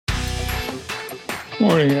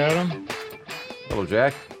Morning, Adam. Hello,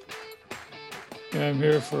 Jack. I'm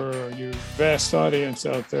here for you vast audience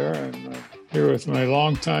out there. I'm here with my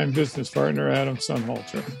longtime business partner, Adam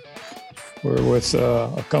Sunhalter. We're with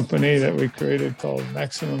a company that we created called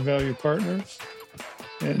Maximum Value Partners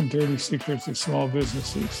and Dirty Secrets of Small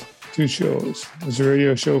Businesses. Two shows. It was a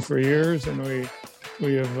radio show for years, and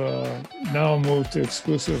we have now moved to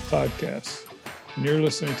exclusive podcasts. And you're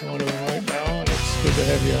listening to one of them right now, and it's good to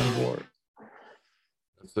have you on board.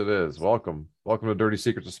 Yes, it is. Welcome to Dirty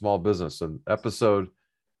Secrets of Small Business and episode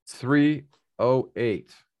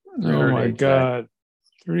 308. Oh my God,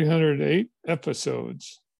 308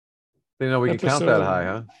 episodes. You know, we can count that high,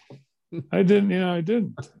 huh? I didn't.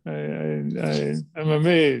 I'm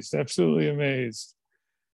amazed, absolutely amazed.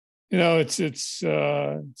 You know, it's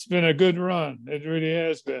been a good run. It really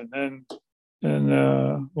has been,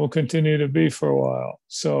 and will continue to be for a while.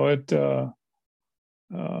 So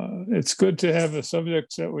it's good to have the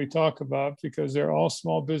subjects that we talk about because they're all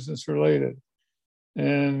small business related,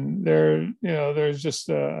 and there's just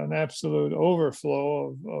an absolute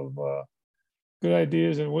overflow of good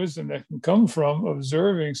ideas and wisdom that can come from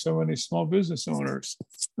observing so many small business owners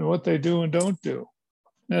and what they do and don't do.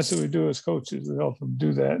 And that's what we do as coaches. We help them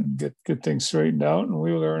do that and get things straightened out, and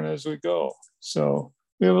we learn as we go. So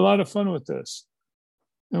we have a lot of fun with this.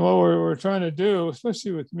 And what we're trying to do,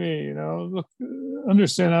 especially with me,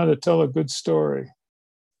 understand how to tell a good story.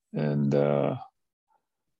 And,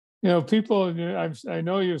 people, I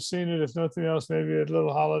know you've seen it, if nothing else, maybe at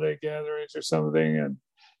little holiday gatherings or something, and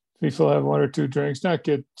people have one or two drinks, not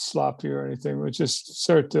get sloppy or anything, but just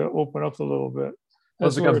start to open up a little bit.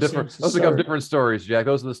 Those become different stories, Jack.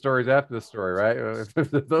 Those are the stories after the story, right?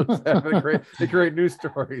 Those they create new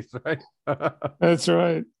stories, right? That's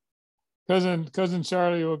right. Cousin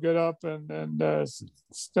Charlie will get up and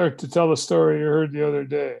start to tell the story you heard the other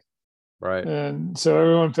day. Right. And so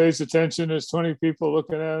everyone pays attention. There's 20 people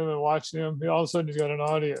looking at him and watching him. All of a sudden he's got an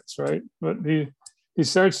audience, right? But he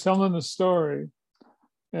starts telling the story,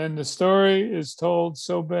 and the story is told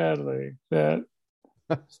so badly that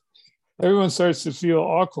everyone starts to feel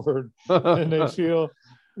awkward, and they feel,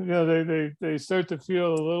 they start to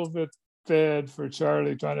feel a little bit bad for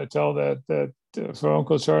Charlie trying to tell for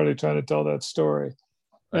Uncle Charlie trying to tell that story.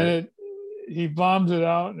 Right. And he bombs it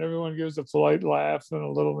out, and everyone gives a polite laugh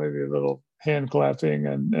and maybe a little hand clapping,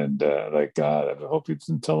 and like, God, I hope he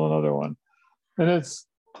doesn't tell another one. And it's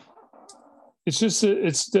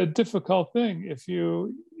a difficult thing. If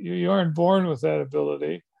you aren't born with that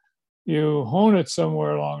ability, you hone it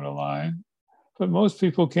somewhere along the line. But most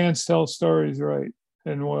people can't tell stories right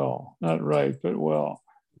and well, not right, but well.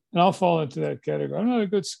 And I'll fall into that category. I'm not a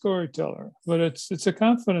good storyteller, but it's a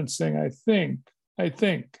confidence thing. I think,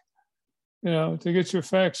 to get your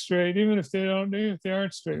facts straight, even if they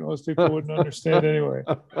aren't straight, most people wouldn't understand anyway.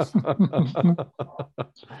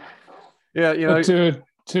 Yeah, to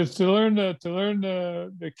learn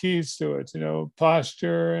the keys to it,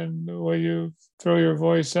 posture and the way you throw your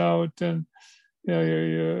voice out, and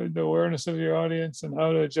the awareness of your audience and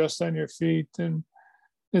how to adjust on your feet, and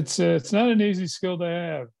it's not an easy skill to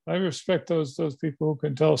have. I respect those people who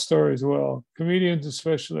can tell stories well, comedians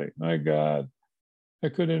especially. My God, I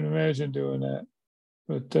couldn't imagine doing that.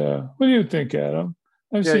 But what do you think, Adam?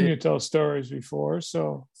 I've seen you tell stories before,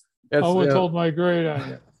 so I would hold my grade on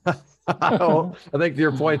you. I think to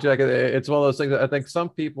your point, Jack, it's one of those things that I think some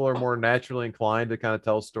people are more naturally inclined to kind of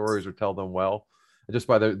tell stories or tell them well, just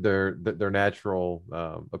by their natural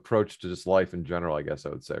approach to just life in general, I guess I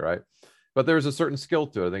would say, right? But there's a certain skill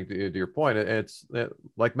to it. I think to your point, it's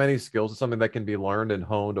like many skills, it's something that can be learned and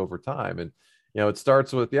honed over time. And, it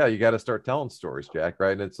starts with, you got to start telling stories, Jack,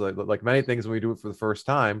 right? And it's like many things when we do it for the first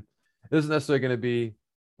time, it isn't necessarily going to be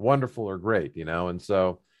wonderful or great, And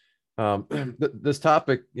so this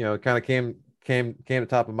topic, kind of came to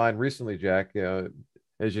top of mind recently, Jack.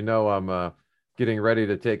 As you know, I'm getting ready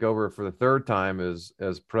to take over for the third time as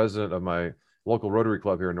president of my local Rotary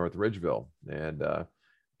Club here in North Ridgeville. And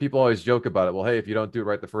people always joke about it. Well, hey, if you don't do it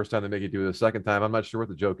right the first time, they make you do it the second time. I'm not sure what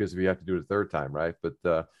the joke is if you have to do it a third time, right?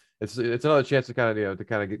 But it's another chance to kind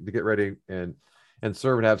of get ready and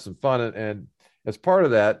serve and have some fun. And as part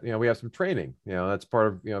of that, we have some training. That's part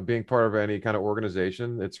of being part of any kind of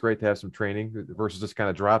organization. It's great to have some training versus just kind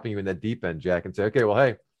of dropping you in that deep end, Jack, and say, okay, well,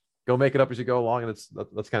 hey, go make it up as you go along, and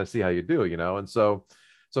let's kind of see how you do. And so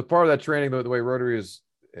part of that training, the way Rotary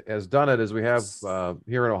has done it, is we have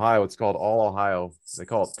here in Ohio, it's called All Ohio. They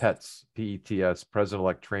call it PETS, PETS,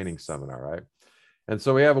 President-elect Training Seminar, right? And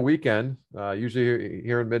so we have a weekend, usually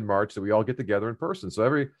here in mid-March, that we all get together in person. So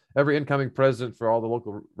every incoming president for all the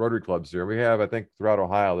local Rotary clubs here, we have, I think, throughout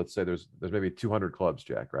Ohio, let's say there's maybe 200 clubs,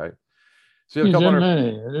 Jack, right? So you have a You couple did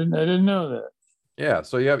hundred. many. I didn't know that. Yeah,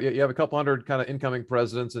 so you have a couple hundred kind of incoming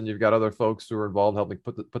presidents, and you've got other folks who are involved helping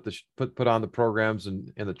put on the programs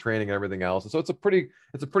and the training and everything else. And so it's a pretty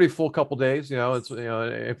full couple days. It's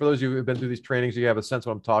and for those of you who've been through these trainings, you have a sense of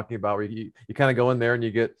what I'm talking about. Where you kind of go in there and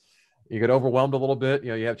you get overwhelmed a little bit.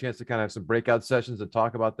 You have a chance to kind of have some breakout sessions and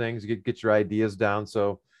talk about things. You get your ideas down.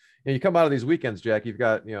 So you come out of these weekends, Jack, you've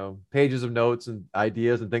got, pages of notes and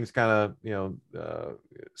ideas and things kind of,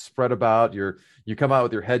 spread about. You come out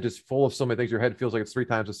with your head just full of so many things. Your head feels like it's 3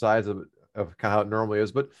 times the size of kind of how it normally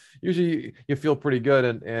is, but usually you feel pretty good.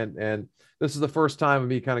 And this is the first time of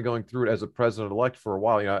me kind of going through it as a president-elect for a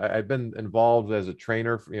while. I've been involved as a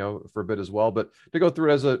trainer, for a bit as well, but to go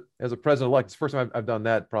through it as a president-elect, it's the first time I've done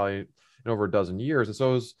that probably in over a dozen years. And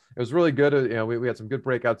so it was really good. We had some good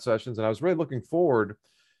breakout sessions, and I was really looking forward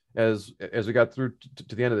as we got through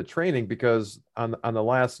to the end of the training, because on the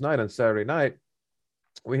last night, on Saturday night,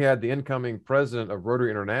 we had the incoming president of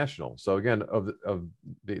Rotary International. So again, of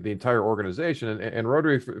the entire organization, and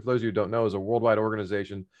Rotary, for those of you who don't know, is a worldwide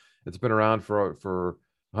organization. It's been around for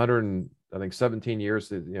 117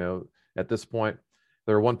 years. At this point,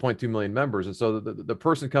 there are 1.2 million members, and so the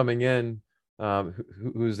person coming in,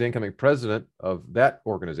 who's the incoming president of that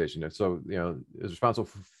organization, so is responsible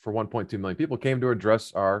for 1.2 million people, came to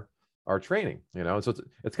address our training. And so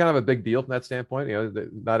it's kind of a big deal from that standpoint.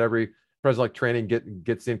 Not every president-elect training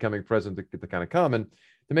gets the incoming president to kind of come. And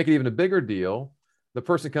to make it even a bigger deal, the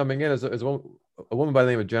person coming in is a woman by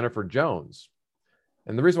the name of Jennifer Jones.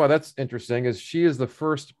 And the reason why that's interesting is she is the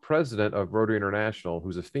first president of Rotary International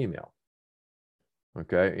who's a female.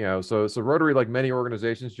 Okay, so Rotary, like many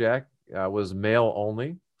organizations, Jack, was male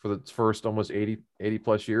only for the first almost 80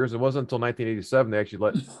 plus years. It wasn't until 1987 they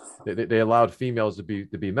actually they allowed females to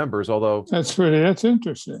be members. Although that's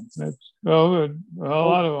interesting. A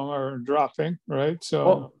lot of them are dropping, right?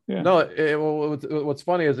 So yeah. No, what's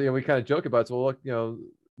funny is we kind of joke about it. So look,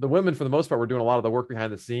 the women for the most part were doing a lot of the work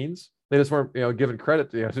behind the scenes. They just weren't given credit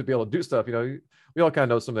to be able to do stuff. We all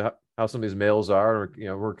kind of know how some of these males are,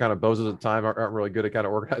 or we're kind of bozos at the time, aren't really good at kind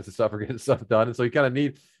of organizing stuff or getting stuff done. And so you kind of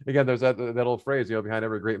need, again, there's that old phrase, behind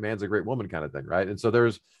every great man's a great woman kind of thing, right? And so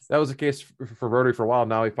that was the case for Rotary for a while.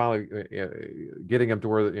 Now we finally getting him to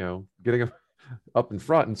where getting him up in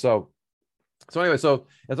front. And so anyway, so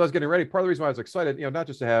as I was getting ready, part of the reason why I was excited, not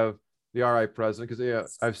just to have the RI president,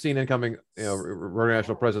 because I've seen incoming Rotary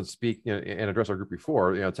National presidents speak and address our group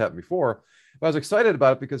before. It's happened before, but I was excited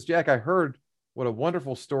about it because, Jack, I heard what a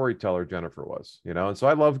wonderful storyteller Jennifer was, and so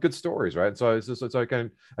I love good stories, right? So I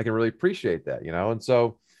can really appreciate that, and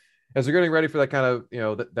so as we're getting ready for that kind of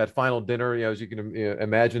that final dinner, as you can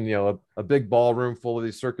imagine, a big ballroom full of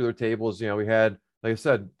these circular tables. We had, like I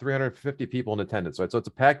said, 350 people in attendance, right? So it's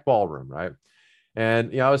a packed ballroom, right?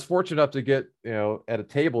 And I was fortunate enough to get at a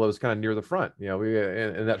table that was kind of near the front, we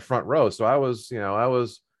in that front row. So I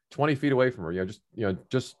was 20 feet away from her,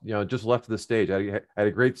 just left the stage. I had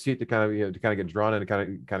a great seat to kind of get drawn in and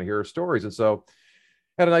kind of hear her stories. And so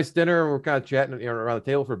had a nice dinner, and we're kind of chatting around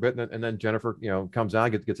the table for a bit. And then Jennifer, comes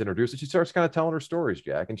on, gets introduced, and she starts kind of telling her stories,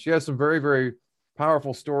 Jack. And she has some very, very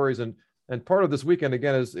powerful stories. And part of this weekend,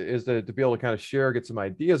 again, is to be able to kind of share, get some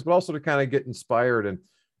ideas, but also to kind of get inspired. And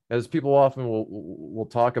as people often will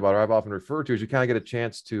talk about, or I've often referred to, is you kind of get a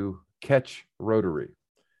chance to catch Rotary.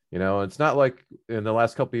 It's not like in the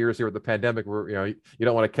last couple of years here with the pandemic where you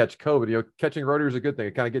don't want to catch COVID. Catching Rotary is a good thing.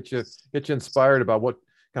 It kind of gets you inspired about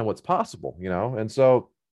what's possible. And so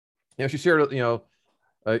she shared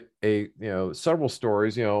several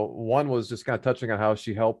stories. One was just kind of touching on how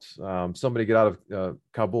she helped somebody get out of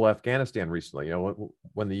Kabul, Afghanistan recently.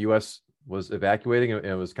 When the U.S. was evacuating and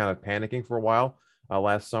it was kind of panicking for a while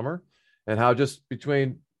last summer, and how just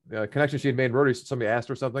between connections she had made in Rotary, somebody asked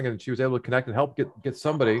her something, and she was able to connect and help get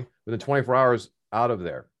somebody within 24 hours out of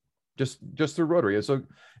there, just through Rotary. And so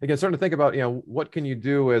again, starting to think about what can you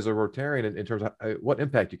do as a Rotarian in terms of what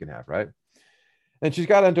impact you can have, right? And she's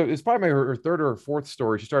got into, it's probably her third or fourth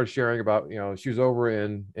story. She started sharing about she was over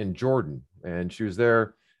in Jordan, and she was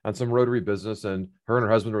there on some Rotary business, and her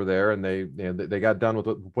husband were there, and they got done with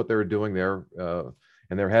what they were doing there,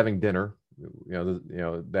 and they were having dinner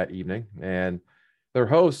that evening, and their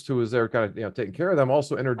host, who was there kind of taking care of them,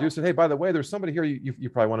 also introduced it. Hey, by the way, there's somebody here you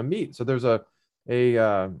probably want to meet. So there's a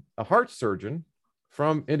heart surgeon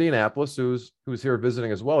from Indianapolis who's here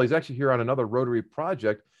visiting as well. He's actually here on another Rotary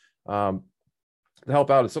project to help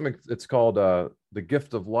out. It's something it's called the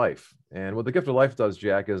Gift of Life. And what the Gift of Life does,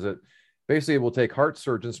 Jack, is it basically will take heart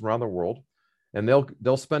surgeons from around the world, and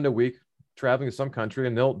they'll spend a week traveling to some country,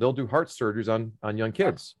 and they'll do heart surgeries on young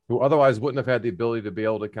kids who otherwise wouldn't have had the ability to be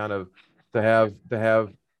able to kind of to have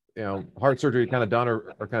heart surgery kind of done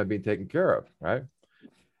or kind of being taken care of, right?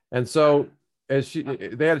 And so they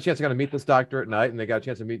had a chance to kind of meet this doctor at night, and they got a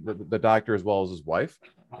chance to meet the doctor as well as his wife,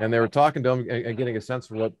 and they were talking to him and getting a sense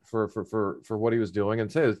for what he was doing, and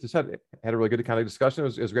just had a really good kind of discussion.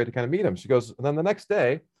 It was great to kind of meet him. She goes, and then the next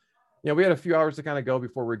day, we had a few hours to kind of go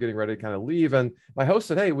before we were getting ready to kind of leave, and my host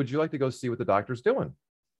said, "Hey, would you like to go see what the doctor's doing?"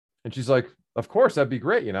 And she's like, "Of course, that'd be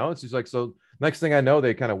great," And she's like, so next thing I know,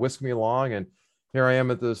 they kind of whisk me along, and here I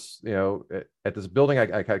am at this, at this building.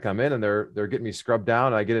 I come in, and they're getting me scrubbed down,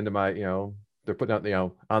 and I get into my, they're putting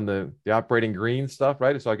out, on the operating green stuff,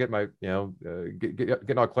 right? So I get my,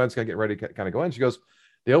 getting all cleansed, kind of getting ready to kind of go in. She goes,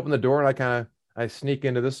 they open the door, and I sneak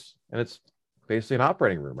into this, and it's basically an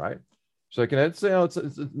operating room, right? She's like, and it's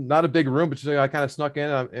not a big room, but she's like, I kind of snuck in,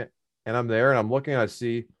 and I'm there, and I'm looking, and I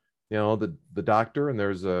see, the doctor, and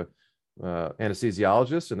there's a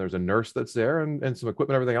anesthesiologist, and there's a nurse that's there, and some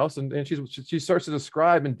equipment, everything else, and she starts to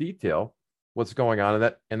describe in detail what's going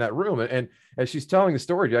on in that room, and as she's telling the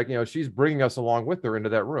story, Jack, she's bringing us along with her into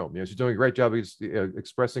that room. She's doing a great job of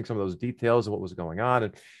expressing some of those details of what was going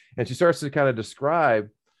on, and she starts to kind of describe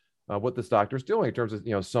what this doctor's doing in terms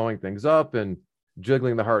of sewing things up and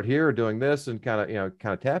jiggling the heart here, doing this, and kind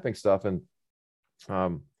of tapping stuff. And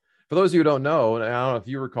for those of you who don't know, and I don't know if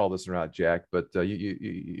you recall this or not, Jack, but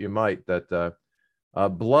you might, that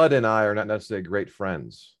blood and I are not necessarily great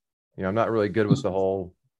friends. I'm not really good with the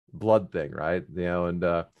whole blood thing, right? And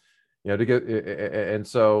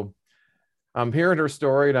so I'm hearing her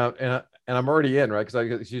story, and I'm already in, right?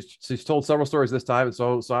 Because she's told several stories this time, and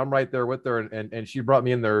so I'm right there with her, and she brought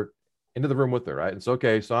me into the room with her, right? And so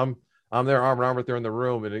so I'm there arm in arm with her in the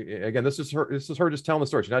room, and again, this is her just telling the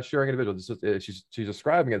story. She's not sharing individual. She's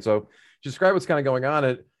describing it. So she described what's kind of going on.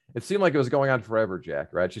 It seemed like it was going on forever, Jack,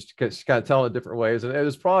 right? She's kind of telling it different ways, and it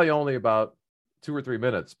was probably only about 2 or 3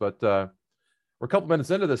 minutes, but we're a couple minutes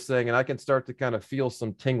into this thing, and I can start to kind of feel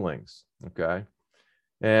some tinglings. Okay.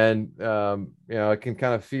 And, I can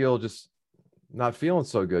kind of feel just not feeling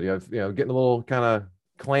so good, getting a little kind of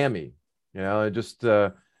clammy, I just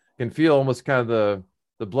can feel almost kind of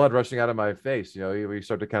the blood rushing out of my face. You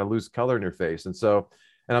start to kind of lose color in your face. And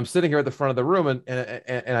I'm sitting here at the front of the room,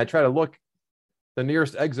 and I try to look. The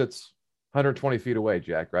nearest exit's 120 feet away,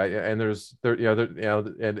 Jack, right? And and to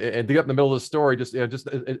get up in the middle of the story, it's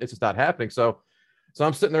just not happening. So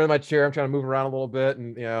I'm sitting there in my chair. I'm trying to move around a little bit,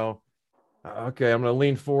 and okay, I'm going to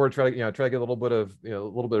lean forward, try to get a little bit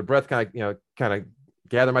of breath, kind of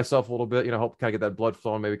gather myself a little bit, hope kind of get that blood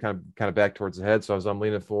flowing, maybe kind of back towards the head. So as I'm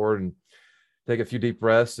leaning forward and take a few deep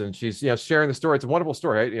breaths, and she's sharing the story. It's a wonderful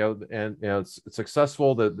story, right? And it's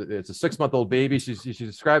successful. It's a 6-month-old baby. She's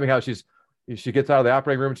describing how she gets out of the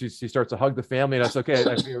operating room, and she starts to hug the family, and that's okay.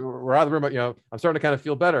 We're out of the room, I'm starting to kind of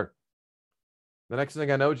feel better. The next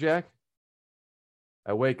thing I know, Jack,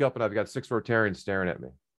 I wake up and I've got 6 Rotarians staring at me.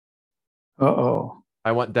 Uh-oh.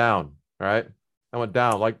 I went down, right? I went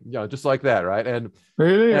down, like, just like that, right? And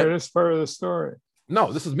really, or this part of the story?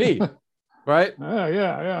 No, this is me, right?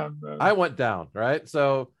 Yeah. I went down, right?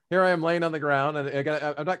 So here I am laying on the ground, and again,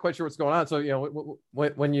 I'm not quite sure what's going on. So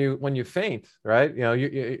when you faint, right?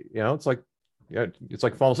 It's like it's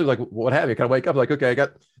like falling asleep, like what have you? Kind of wake up, like, okay, I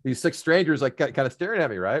got these 6 strangers like kind of staring at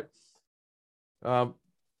me, right?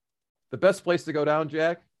 The best place to go down,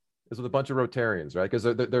 Jack, is with a bunch of Rotarians, right? Because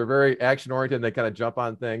they're very action oriented, and they kind of jump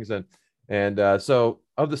on things, and so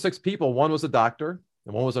of the 6 people, 1 was a doctor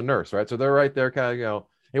and 1 was a nurse, right? So they're right there, kind of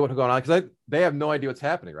hey, what's going on? Because they have no idea what's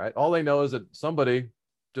happening, right? All they know is that somebody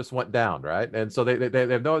just went down, right? And so they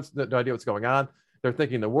have no idea what's going on. They're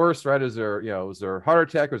thinking the worst, right? Is there a heart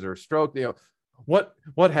attack? Is there a stroke?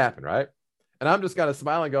 What happened, right? And I'm just kind of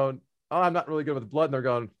smiling, going, oh, I'm not really good with blood. And they're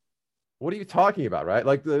going, what are you talking about, right?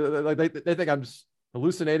 Like they think I'm just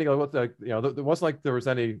hallucinating. Like there wasn't like there was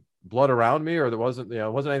any blood around me, or there wasn't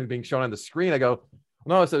anything being shown on the screen. I go,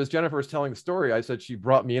 no, I said, as Jennifer was telling the story, I said, she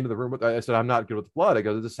brought me into the room. I said, I'm not good with blood. I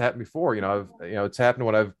go, this happened before. It's happened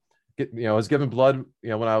when I was given blood,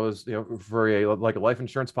 when I was, for a life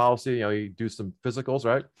insurance policy, you do some physicals,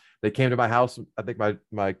 right? They came to my house. I think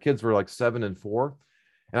my kids were like 7 and 4,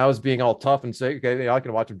 and I was being all tough and say, okay, I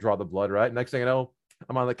can watch them draw the blood, right? Next thing I know,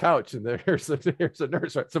 I'm on the couch, and here's a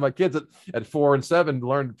nurse, right? So my kids at 4 and 7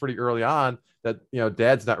 learned pretty early on that,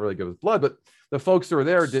 dad's not really good with blood, but the folks who were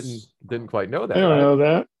there didn't quite know that. They don't know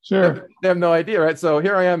that. Sure. They have no idea, right? So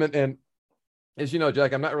here I am, and as you know,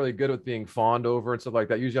 Jack, I'm not really good with being fawned over and stuff like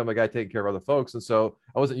that. Usually I'm a guy taking care of other folks. And so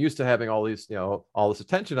I wasn't used to having all these, all this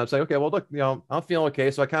attention. I'm saying, okay, well, look, I'm feeling okay.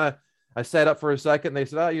 So I sat up for a second, and they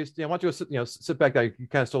said, why don't you sit back down? You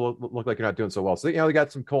kind of still look like you're not doing so well. So, they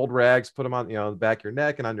got some cold rags, put them on, the back of your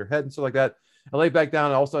neck and on your head and stuff like that. I lay back down,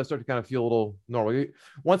 and also I start to kind of feel a little normal.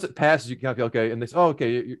 Once it passes, you kind of feel okay. And they say, "Oh,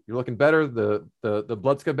 okay, you're looking better. The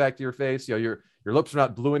blood's come back to your face. You know, your lips are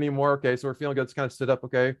not blue anymore. Okay, so we're feeling good. Let's kind of sit up.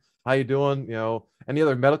 Okay, how you doing? You know, any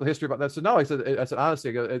other medical history about that?" So no, I said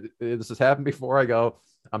honestly, I go, this has happened before. I go,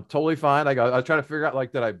 I'm totally fine. I was trying to figure out,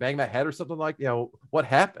 like, did I bang my head or something, like, you know, what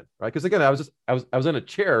happened, right? Because again, I was in a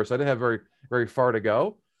chair, so I didn't have very far to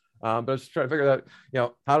go. But I was just trying to figure out, you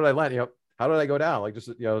know, how did I land? You know, how did I go down? Like, just,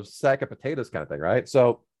 you know, sack of potatoes kind of thing, right?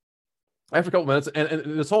 So after a couple minutes,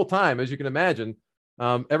 and this whole time, as you can imagine,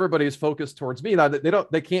 everybody's focused towards me. Now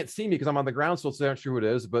they can't see me because I'm on the ground, so they're not sure who it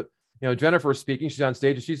is. But you know, Jennifer's speaking. She's on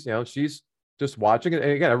stage, and she's just watching it.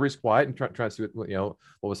 And again, everybody's quiet and trying to see what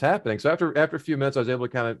was happening. So after a few minutes, I was able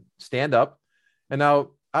to kind of stand up. And now,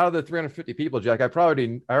 out of the 350 people, Jack, I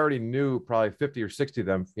already knew probably 50 or 60 of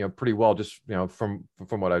them, you know, pretty well, just, you know, from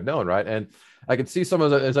what I've known, right? And I could see some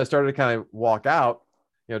of as I started to kind of walk out,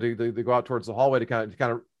 you know, to go out towards the hallway to kind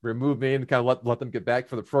of remove me and kind of let them get back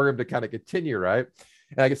for the program to kind of continue, right?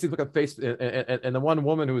 And I could see the look on face, and the one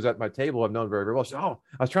woman who was at my table I've known very, very well. She said, "Oh,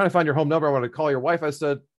 I was trying to find your home number. I wanted to call your wife." I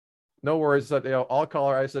said, "No worries." I said, "You know, I'll call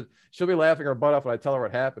her." I said, "She'll be laughing her butt off when I tell her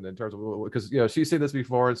what happened," in terms of, because, you know, she's seen this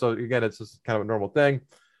before, and so again, it's just kind of a normal thing.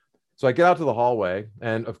 So I get out to the hallway,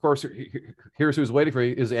 and of course, here's who's waiting for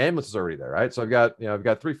me. Is the ambulance is already there, right? So I've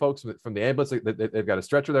got three folks from the ambulance. They've got a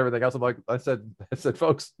stretcher and everything else. I said,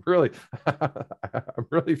 "Folks, really, I'm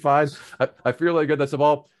really fine. I feel really good." I said,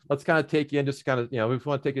 "Well, let's kind of take you in, just kind of, you know, we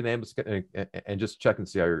want to take you in the ambulance and just check and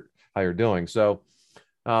see how you're doing." So,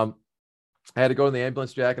 I had to go in the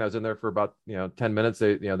ambulance, Jack, and I was in there for about, 10 minutes.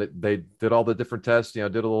 They did all the different tests, did a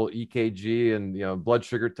little EKG and, blood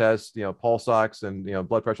sugar test, pulse ox and,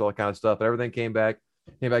 blood pressure, all that kind of stuff. And everything came back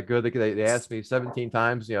good. They asked me 17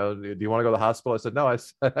 times, "Do you want to go to the hospital?" I said, "No." I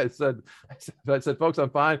said, "Folks, I'm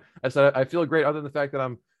fine." I said, "I feel great, other than the fact that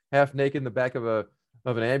I'm half naked in the back of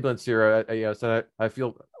an ambulance here. I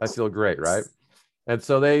feel great." Right. And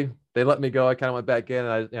so they let me go. I kind of went back in,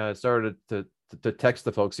 and I started to text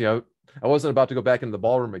the folks, I wasn't about to go back into the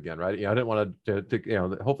ballroom again, right? I didn't want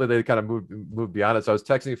to, hopefully they kind of moved beyond it. So I was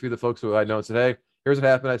texting a few of the folks who I know and said, "Hey, here's what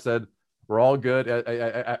happened." I said, "We're all good."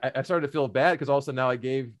 I started to feel bad because also now I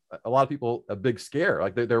gave a lot of people a big scare.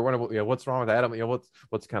 Like they're wondering, what's wrong with Adam?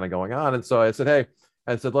 What's kind of going on? And so I said, "Hey,"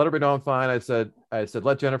 I said, "let everybody know I'm fine." I said,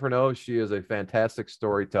 "Let Jennifer know she is a fantastic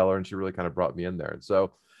storyteller." And she really kind of brought me in there. And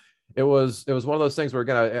so it was one of those things where,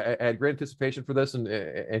 again, I had great anticipation for this and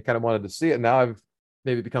kind of wanted to see it. Now I've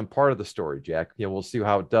maybe become part of the story, Jack. We'll see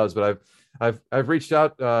how it does, but I've reached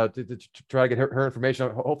out to try to get her information.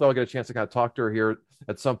 Hopefully I'll get a chance to kind of talk to her here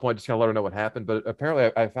at some point, just kind of let her know what happened. But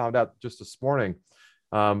apparently I found out just this morning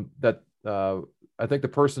that I think the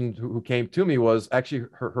person who came to me was actually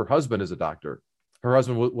her husband is a doctor. Her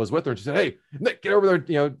husband was with her, and she said, "Hey, Nick, get over there,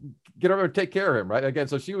 get over there and take care of him." Right. Again,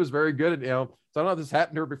 so she was very good at, so I don't know if this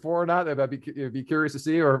happened to her before or not. I'd be curious to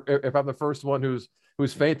see, or if I'm the first one who's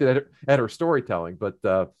fainted at her storytelling. But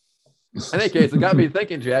in any case, it got me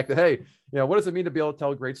thinking, Jack, that, hey, what does it mean to be able to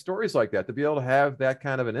tell great stories like that, to be able to have that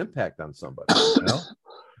kind of an impact on somebody?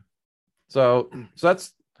 So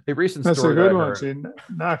that's a recent story. That's a good one. She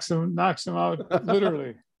knocks him out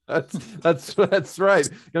literally. That's right.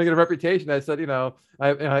 Gonna get a reputation. I said,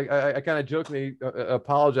 I kind of jokingly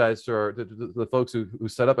apologized to the folks who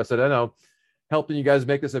set up. I said, "I know, helping you guys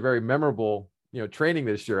make this a very memorable training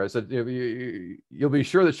this year." I said, "You'll be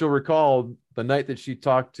sure that she'll recall the night that she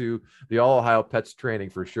talked to the All Ohio Pets training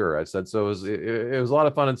for sure." I said, so it was a lot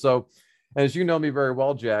of fun. And so, as you know me very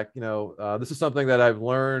well, Jack, this is something that I've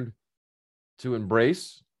learned to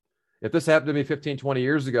embrace. If this happened to me 15, 20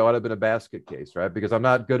 years ago, I'd have been a basket case, right? Because I'm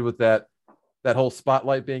not good with that whole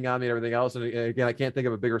spotlight being on me and everything else. And again, I can't think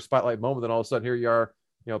of a bigger spotlight moment than all of a sudden here you are,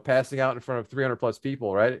 passing out in front of 300 plus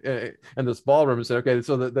people, right? And this ballroom, and said, "Okay,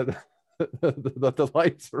 so the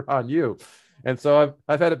lights are on you." And so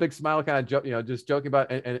I've had a big smile, kind of just joking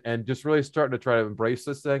about and just really starting to try to embrace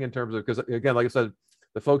this thing in terms of, because again, like I said,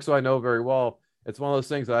 the folks who I know very well, it's one of those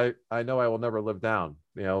things that I know I will never live down.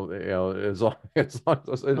 As long as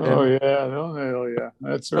oh yeah,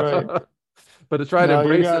 that's right. But to try to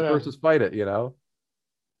embrace it versus fight it, Yeah,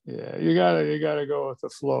 you gotta go with the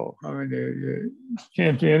flow. I mean, you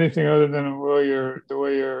can't be anything other than the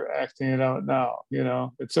way you're acting it out now.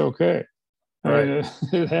 It's okay. Right. I mean,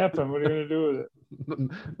 it happened. What are you gonna do with it?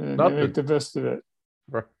 And you make the best of it.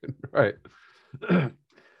 Right.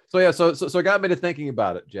 So yeah, so it got me to thinking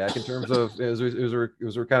about it, Jack, in terms of as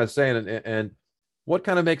we're kind of saying, and what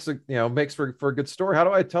kind of makes for a good story. How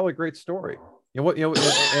do I tell a great story? What are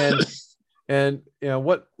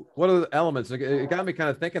the elements? It got me kind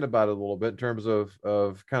of thinking about it a little bit in terms of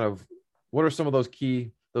kind of what are some of those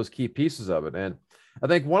key those key pieces of it. And I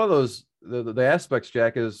think one of those the aspects,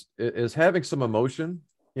 Jack, is having some emotion,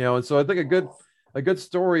 and so I think a good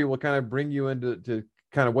story will kind of bring you into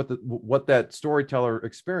kind of what that storyteller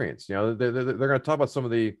experienced. They're going to talk about some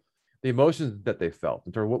of the emotions that they felt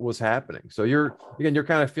in terms of what was happening. So you're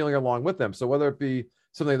kind of feeling along with them. So whether it be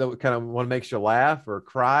something that kind of one makes you laugh or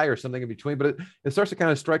cry or something in between, but it starts to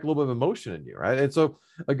kind of strike a little bit of emotion in you, right? And so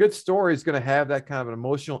a good story is going to have that kind of an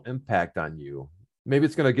emotional impact on you. Maybe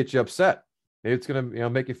it's going to get you upset. Maybe it's going to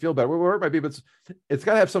make you feel better. Whatever it might be, but it's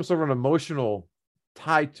got to have some sort of an emotional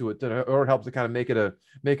tie to it, or it helps to kind of make it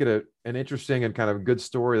an interesting and kind of good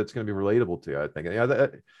story that's going to be relatable to you. I think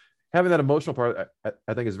having that emotional part,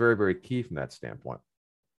 I think, is very, very key from that standpoint.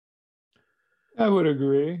 I would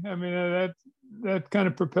agree. I mean, that kind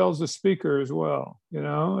of propels the speaker as well.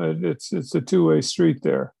 It's a two-way street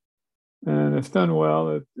there, and if done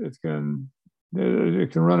well, it can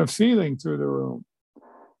run a feeling through the room,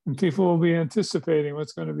 and people will be anticipating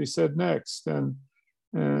what's going to be said next. And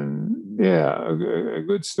yeah, a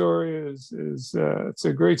good story is it's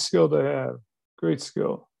a great skill to have. Great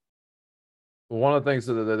skill. One of the things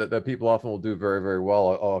that people often will do very, very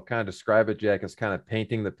well, I'll kind of describe it, Jack, as kind of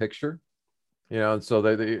painting the picture. And so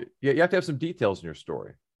you have to have some details in your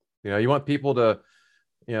story. You want people to,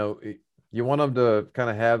 you want them to kind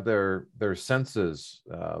of have their senses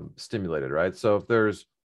stimulated, right? So if there's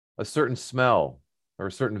a certain smell or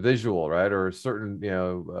a certain visual, right, or a certain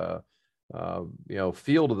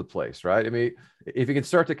feel to the place, right? I mean, if you can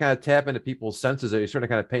start to kind of tap into people's senses, you start to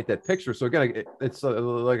kind of paint that picture. So again, it's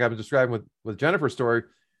like I was describing with Jennifer's story.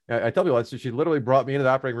 I tell people, she literally brought me into the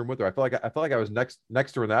operating room with her. I felt like I was next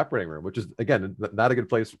to her in the operating room, which is, again, not a good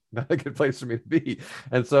place for me to be.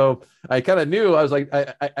 And so I kind of knew. I was like,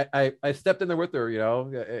 I stepped in there with her.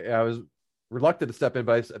 I was reluctant to step in,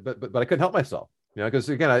 but I couldn't help myself. Because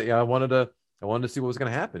again, I wanted to see what was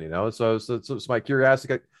going to happen. So my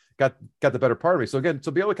curiosity got the better part of me. So again,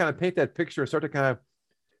 be able to kind of paint that picture and start to kind of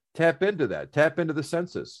tap into the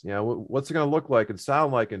senses. What's it going to look like and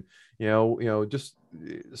sound like, and just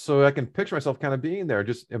so I can picture myself kind of being there,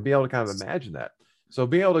 and be able to kind of imagine that. So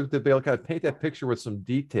being able to kind of paint that picture with some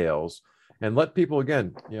details and let people,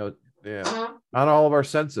 again, on all of our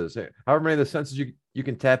senses, however many of the senses you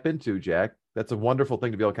can tap into, Jack, that's a wonderful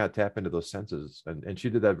thing to be able to kind of tap into those senses. And she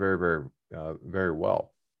did that very, very, very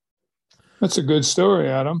well. That's a good story,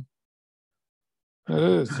 Adam. It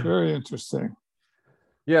is very interesting.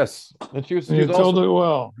 Yes, and she told it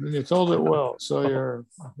well. And you told it well. So you're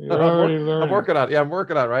already learning. I'm working on it. Yeah, I'm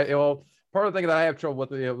working on it. Right. Well, part of the thing that I have trouble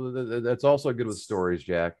with, that's also good with stories,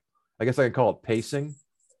 Jack. I guess I can call it pacing.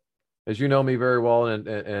 As you know me very well,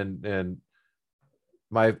 and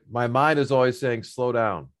my mind is always saying slow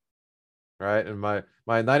down, right? And my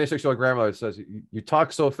 96-year-old grandmother says, you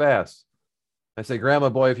talk so fast. I say, Grandma,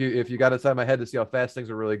 boy, if you got inside my head to see how fast things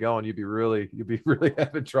are really going, you'd be really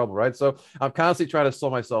having trouble, right? So I'm constantly trying to slow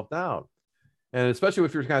myself down, and especially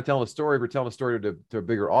if you're kind of telling a story, if you're telling a story to a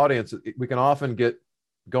bigger audience, we can often get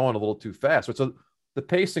going a little too fast. So the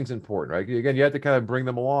pacing's important, right? Again, you have to kind of bring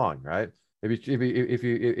them along, right? If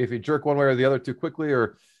you jerk one way or the other too quickly,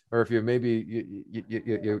 or if you maybe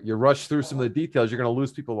you rush through some of the details, you're going to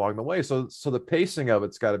lose people along the way. So the pacing of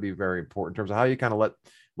it's got to be very important in terms of how you kind of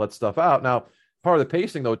let stuff out. Now, part of the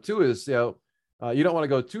pacing though too is you don't want to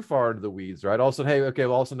go too far into the weeds, right? All of a sudden, hey, okay,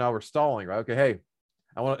 well, also now we're stalling, right? Okay, hey,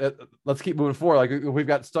 let's keep moving forward. Like we've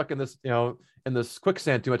got stuck in this in this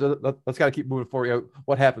quicksand too much. Let's got to keep moving forward.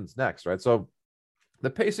 What happens next, right? So the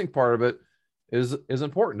pacing part of it is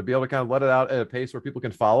important to be able to kind of let it out at a pace where people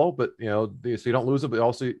can follow, but so you don't lose it, but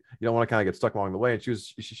also you don't want to kind of get stuck along the way. And she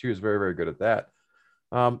was very, very good at that.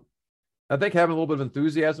 I think having a little bit of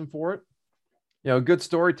enthusiasm for it. Good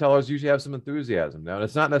storytellers usually have some enthusiasm. Now,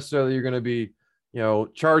 it's not necessarily you're going to be,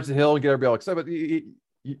 charge the hill and get everybody all excited,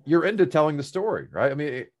 but you're into telling the story, right? I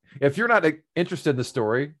mean, if you're not interested in the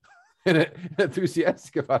story and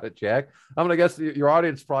enthusiastic about it, Jack, I'm going to guess your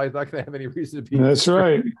audience probably is not going to have any reason to be. That's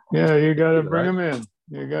right. Yeah, you got to bring them in.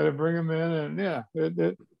 You got to bring them in, and yeah,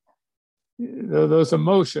 those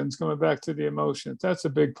emotions, coming back to the emotions, that's a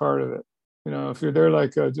big part of it. If you're there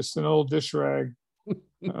like just an old dish rag,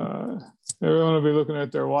 everyone will be looking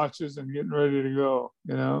at their watches and getting ready to go.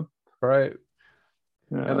 Right.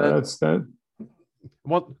 Yeah, and that's that.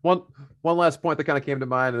 One last point that kind of came to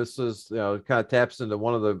mind. This is kind of taps into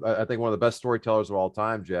one of the best storytellers of all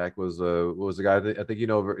time. Jack was a guy that I think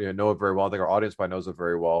know it very well. I think our audience probably knows it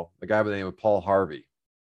very well. A guy by the name of Paul Harvey.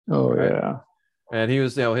 Oh right? Yeah. And he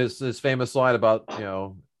was his famous line about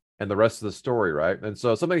and the rest of the story, right? And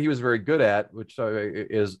so something he was very good at, which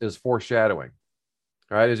is foreshadowing.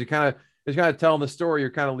 Right, as you kind as you're kind of telling the story,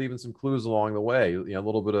 you're kind of leaving some clues along the way, a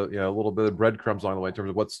little bit of, a little bit of breadcrumbs along the way in terms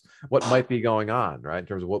of what might be going on, right? In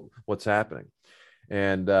terms of what's happening.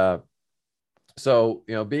 And so,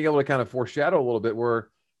 being able to kind of foreshadow a little bit where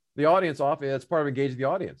the audience often, it's part of engaging the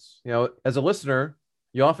audience. As a listener,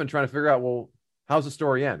 you often trying to figure out, well, how's the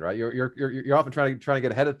story end, right? You're often trying to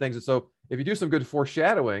get ahead of things. And so if you do some good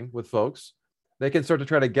foreshadowing with folks, they can start to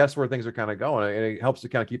try to guess where things are kind of going, and it helps to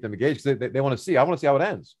kind of keep them engaged because they want to see. I want to see how it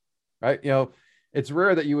ends, right? It's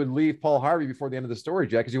rare that you would leave Paul Harvey before the end of the story,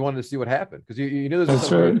 Jack, because you wanted to see what happened, because you knew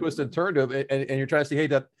there's a twist and turn to it, and you're trying to see, hey,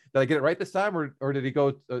 did I get it right this time, or did he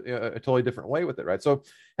go a totally different way with it, right? So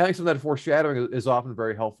having some of that foreshadowing is often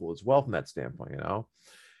very helpful as well from that standpoint,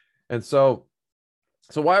 And so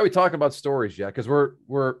why are we talking about stories, Jack? Because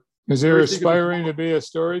we're Is you're aspiring to be a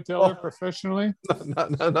storyteller professionally?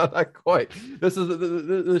 Not quite. This is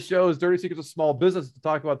the show is Dirty Secrets of Small Business, to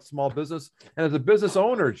talk about small business. And as a business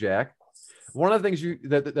owner, Jack, one of the things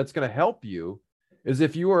that's going to help you is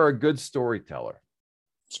if you are a good storyteller.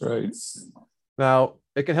 That's right. Now,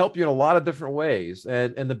 it can help you in a lot of different ways.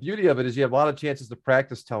 And the beauty of it is you have a lot of chances to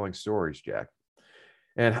practice telling stories, Jack.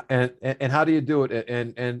 And how do you do it?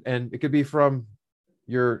 And it could be from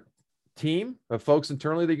your team of folks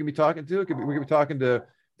internally that you can be talking to. We could be talking to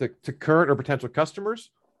current or potential customers,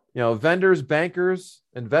 vendors, bankers,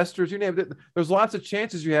 investors, you name it. There's lots of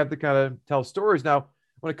chances you have to kind of tell stories. Now,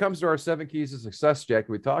 when it comes to our 7 keys to success, Jack,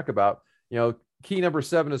 we talk about, key number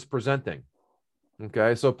 7 is presenting.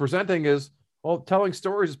 Okay. So presenting is, telling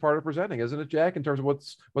stories is part of presenting, isn't it, Jack, in terms of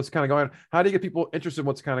what's kind of going on? How do you get people interested in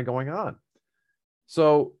what's kind of going on?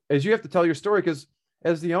 So as you have to tell your story, because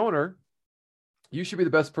as the owner, you should be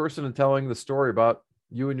the best person in telling the story about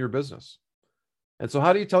you and your business. And so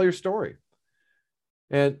how do you tell your story?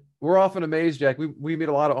 And we're often amazed, Jack. We meet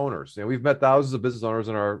a lot of owners. We've met thousands of business owners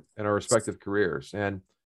in our respective careers. And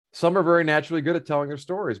some are very naturally good at telling their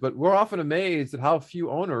stories, but we're often amazed at how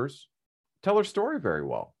few owners tell their story very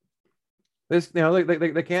well. They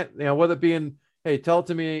can't, whether it be in, hey, tell it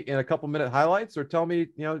to me in a couple minute highlights, or tell me,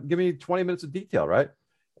 give me 20 minutes of detail, right?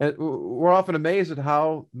 And we're often amazed at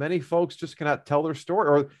how many folks just cannot tell their story,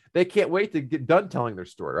 or they can't wait to get done telling their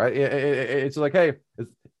story, right? It's like, hey, is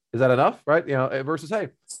that enough, right? Versus, hey,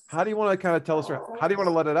 how do you want to kind of tell the story? How do you want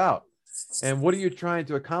to let it out? And what are you trying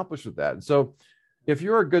to accomplish with that? And so if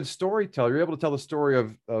you're a good storyteller, you're able to tell the story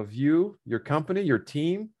of you, your company, your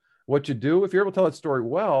team, what you do. If you're able to tell that story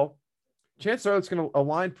well, chances are it's going to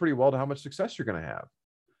align pretty well to how much success you're going to have.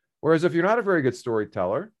 Whereas if you're not a very good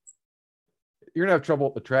storyteller, you're going to have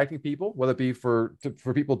trouble attracting people, whether it be for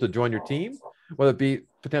people to join your team, whether it be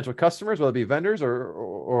potential customers, whether it be vendors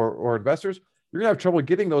or investors. You're going to have trouble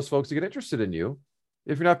getting those folks to get interested in you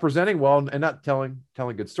if you're not presenting well and not telling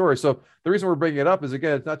good stories. So the reason we're bringing it up is,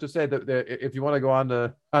 again, it's not just say that if you want to go on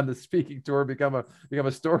the speaking tour, become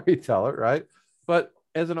a storyteller, right? But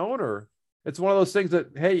as an owner, it's one of those things that,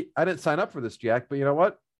 hey, I didn't sign up for this, Jack, but you know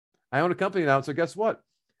what? I own a company now, so guess what?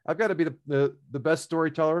 I've got to be the best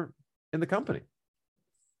storyteller in the company.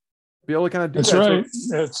 Be able to kind of do that's that. Right.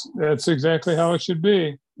 So, that's exactly how it should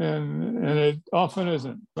be. And it often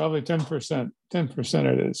isn't. Probably 10%. 10%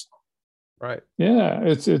 it is. Right. Yeah.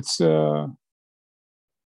 It's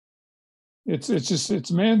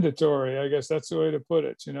mandatory. I guess that's the way to put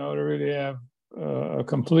it, to really have a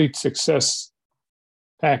complete success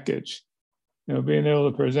package. Being able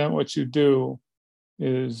to present what you do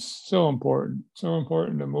is so important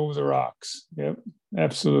to move the rocks. Yep,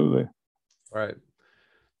 absolutely. Right.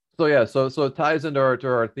 So yeah, so it ties into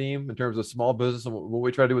our theme in terms of small business and what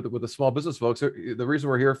we try to do with the small business folks. The reason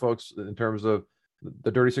we're here, folks, in terms of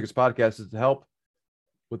the Dirty Secrets podcast, is to help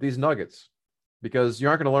with these nuggets, because you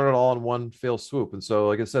aren't going to learn it all in one fell swoop. And so,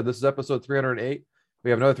 like I said, this is episode 308.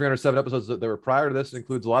 We have another 307 episodes that were prior to this. It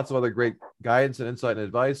includes lots of other great guidance and insight and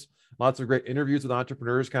advice, lots of great interviews with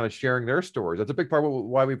entrepreneurs kind of sharing their stories. That's a big part of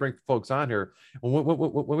why we bring folks on here.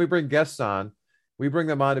 When we bring guests on, we bring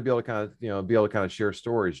them on to be able to kind of share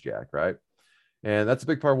stories, Jack, right? And that's a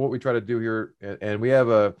big part of what we try to do here. And we have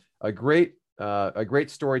a great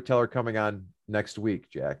storyteller coming on next week,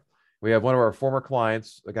 Jack. We have one of our former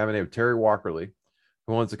clients, a guy named Terry Walkerly,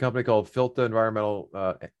 who owns a company called Filta Environmental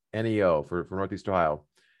NEO for Northeast Ohio.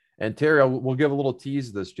 And Terry, we'll give a little tease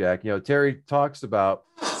of this, Jack. Terry talks about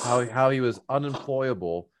how he was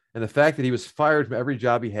unemployable, and the fact that he was fired from every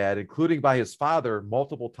job he had, including by his father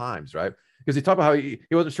multiple times, right? Because he talked about how he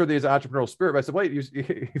wasn't sure that he has an entrepreneurial spirit. But I said, wait,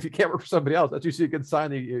 if you can't work for somebody else, that's usually a good sign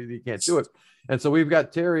that you can't do it. And so we've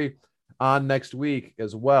got Terry on next week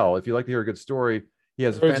as well. If you'd like to hear a good story, he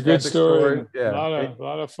has a fantastic story. Yeah, a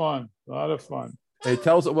lot of fun. And he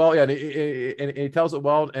tells it well, yeah, and he tells it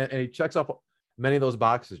well, and he checks off many of those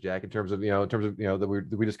boxes, Jack, in terms of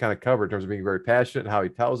that we just kind of covered in terms of being very passionate and how he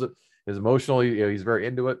tells it, is emotionally, he's very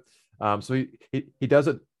into it. So he does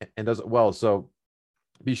it and does it well. So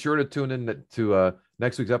be sure to tune in to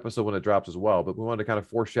next week's episode when it drops as well. But we wanted to kind of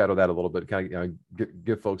foreshadow that a little bit, kind of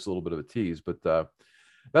give folks a little bit of a tease. But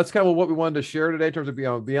that's kind of what we wanted to share today in terms of being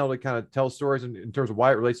able to kind of tell stories in terms of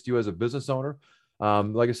why it relates to you as a business owner.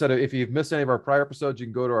 Like I said, if you've missed any of our prior episodes, you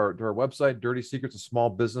can go to our website,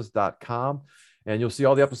 dirtysecretsofsmallbusiness.com, and you'll see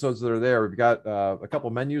all the episodes that are there. We've got a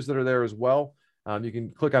couple menus that are there as well. You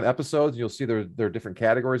can click on episodes and you'll see there are different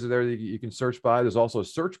categories there that you can search by. There's also a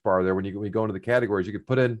search bar there when you go into the categories. You can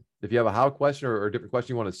put in, if you have a how question or a different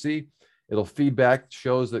question you want to see, it'll feedback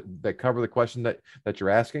shows that cover the question that you're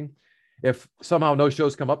asking. If somehow no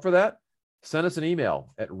shows come up for that, send us an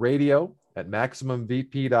email at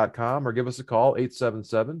radio@maximumvp.com or give us a call,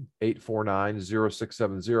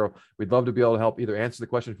 877-849-0670. We'd love to be able to help either answer the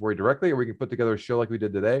question for you directly, or we can put together a show like we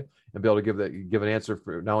did today and be able to give an answer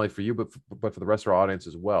for not only for you, but for the rest of our audience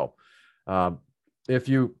as well. If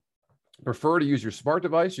you prefer to use your smart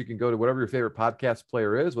device, you can go to whatever your favorite podcast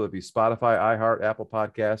player is, whether it be Spotify, iHeart, Apple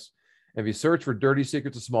Podcasts. And if you search for Dirty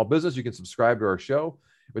Secrets of Small Business, you can subscribe to our show.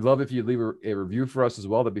 We'd love if you leave a review for us as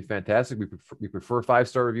well. That'd be fantastic. We prefer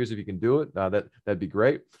 5-star reviews if you can do it. That'd be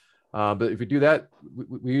great. But if you do that,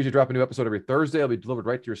 we usually drop a new episode every Thursday. It'll be delivered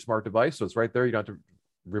right to your smart device. So it's right there. You don't have to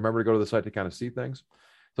remember to go to the site to kind of see things.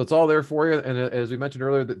 So it's all there for you. And as we mentioned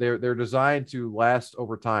earlier, that they're designed to last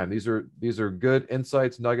over time. These are good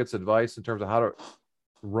insights, nuggets, advice in terms of how to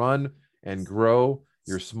run and grow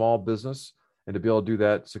your small business, and to be able to do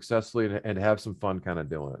that successfully and have some fun kind of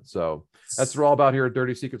doing it. So that's what we're all about here at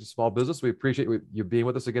Dirty Secrets of Small Business. We appreciate you being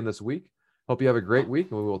with us again this week. Hope you have a great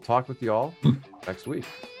week, and we will talk with you all next week.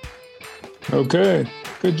 Okay.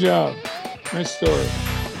 Good job. Nice story.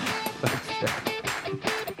 Thanks, Jack.